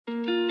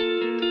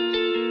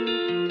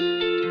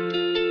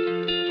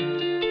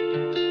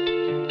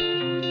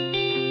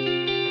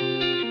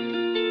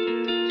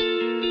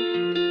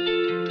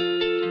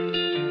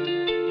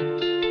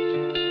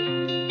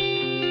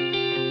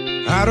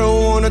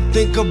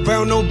think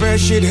about no bad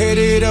shit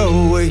headed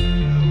away.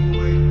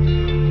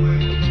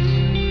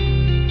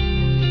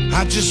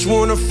 I just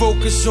wanna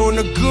focus on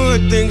the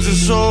good things,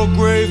 it's all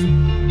gravy.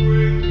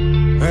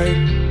 Hey,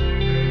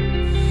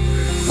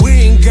 we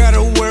ain't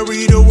gotta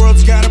worry, the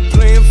world's got a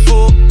plan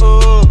for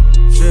us.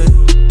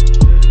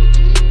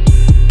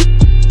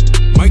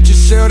 Might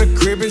just sell the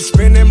crib and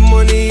spend that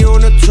money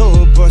on a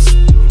tour bus.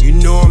 You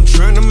know I'm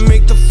trying to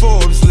make the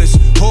Forbes list,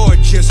 or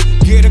just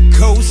get a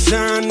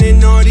cosign and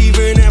not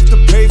even have to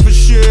pay for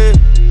shit.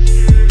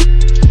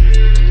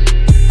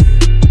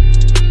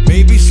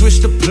 Maybe switch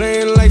to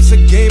playing life's a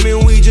game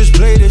and we just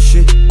play this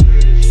shit.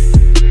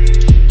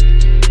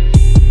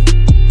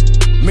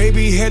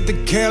 Maybe head to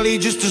Cali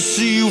just to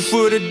see you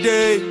for the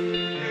day.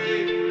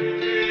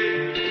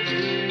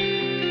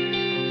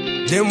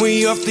 Then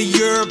we off to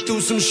Europe,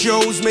 do some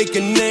shows, make a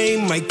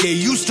name. Might get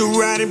used to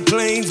riding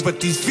planes, but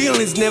these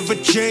feelings never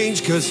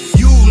change. Cause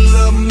you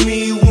love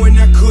me when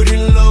I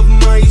couldn't love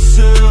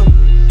myself.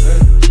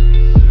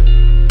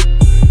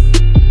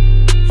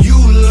 You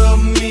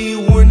love me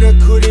when I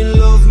couldn't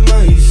love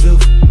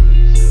myself.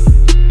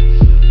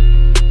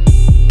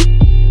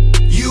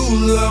 You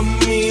love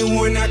me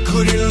when I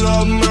couldn't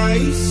love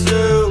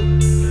myself.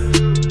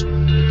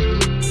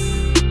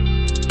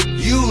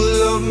 You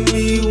love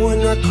me when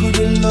I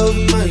couldn't love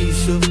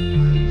myself.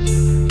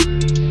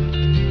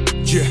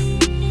 Yeah,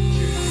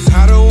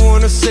 I don't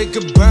wanna say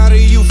goodbye to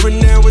you for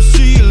now and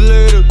see you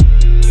later.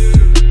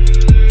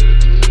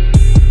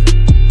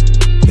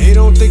 They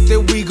don't think that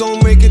we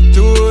gon' make it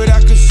through it, I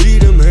can see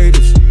them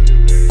haters.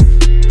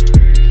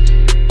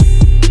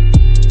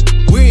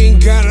 We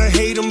ain't gotta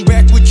hate them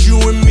back with you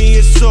and me,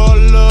 it's all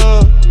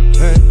love.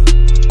 Hey.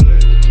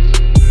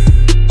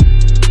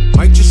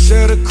 Might just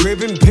sell the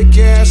crib and pick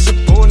your ass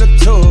up on a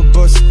tour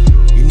bus.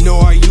 You know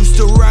I used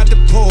to ride the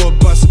poor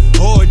bus,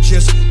 or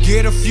just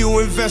get a few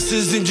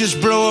investors and just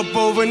blow up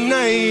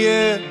overnight,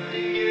 yeah.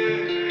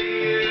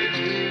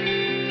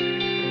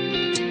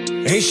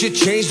 Ain't shit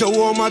changed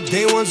though, all my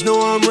day ones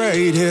know I'm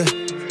right here.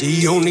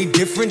 The only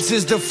difference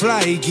is the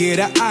flight, get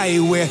an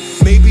eyewear.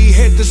 Maybe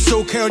head to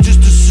SoCal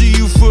just to see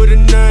you for the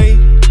night.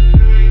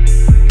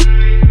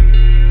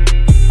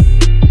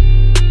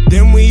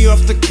 Then we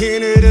off to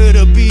Canada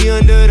to be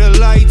under the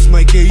lights.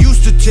 Might get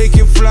used to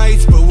taking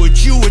flights, but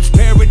with you it's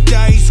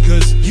paradise.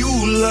 Cause you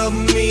love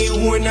me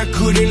when I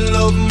couldn't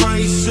love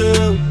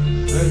myself.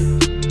 Hey.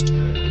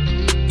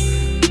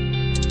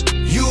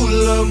 You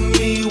love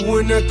me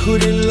when I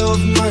couldn't love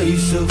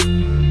myself.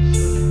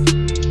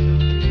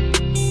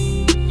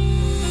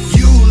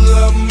 You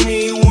love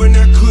me when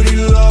I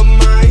couldn't love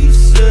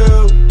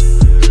myself.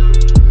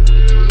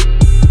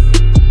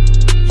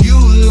 You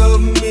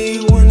love me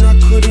when I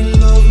couldn't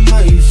love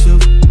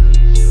myself.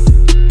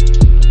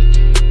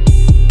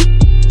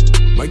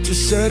 Might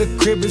just sell the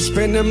crib and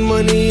spend that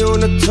money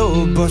on a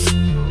tour bus.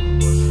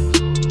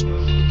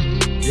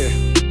 Yeah,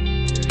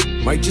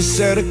 might just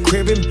sell the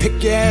crib and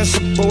pick your ass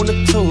up on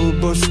a tour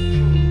bus.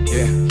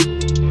 Yeah.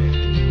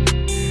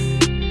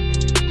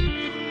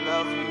 You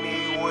love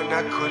me when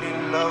I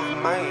couldn't love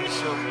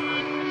myself.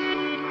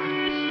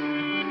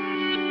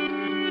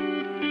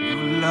 You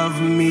love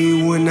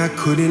me when I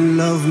couldn't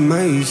love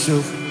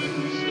myself.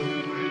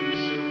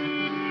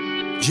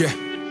 Yeah.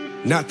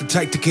 Not the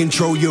type to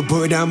control you,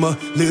 but I'm a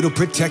little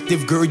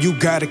protective. Girl, you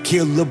gotta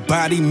kill a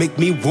body, make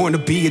me wanna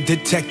be a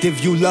detective.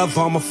 You love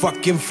all my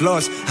fucking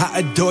flaws, I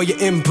adore your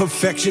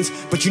imperfections.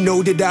 But you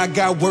know that I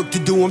got work to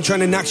do, I'm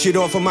tryna knock shit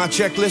off of my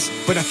checklist.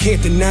 But I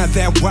can't deny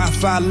that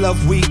Wi-Fi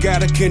love, we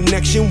got a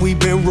connection. We've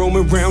been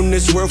roaming around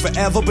this world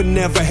forever, but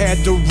never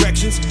had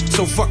directions.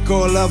 So fuck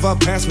all of our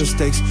past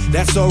mistakes,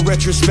 that's all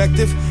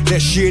retrospective.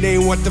 That shit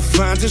ain't what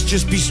defines us,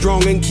 just be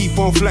strong and keep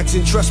on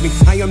flexing. Trust me,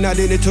 I am not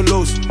in it to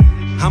lose,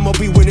 I'ma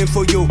be winning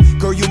for you.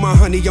 Girl, you my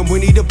honey, I'm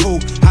Winnie the Pooh.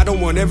 I don't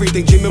want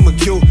everything Jimmy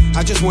McHugh,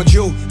 I just want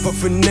you. But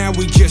for now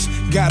we just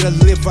gotta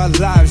live our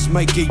lives.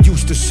 Might get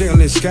used to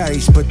sailing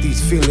skies, but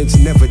these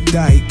feelings never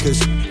die.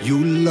 Cause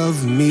you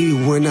love me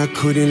when I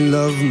couldn't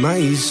love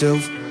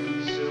myself.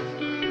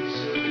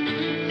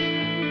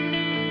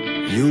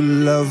 You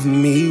love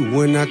me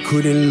when I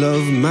couldn't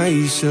love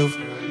myself.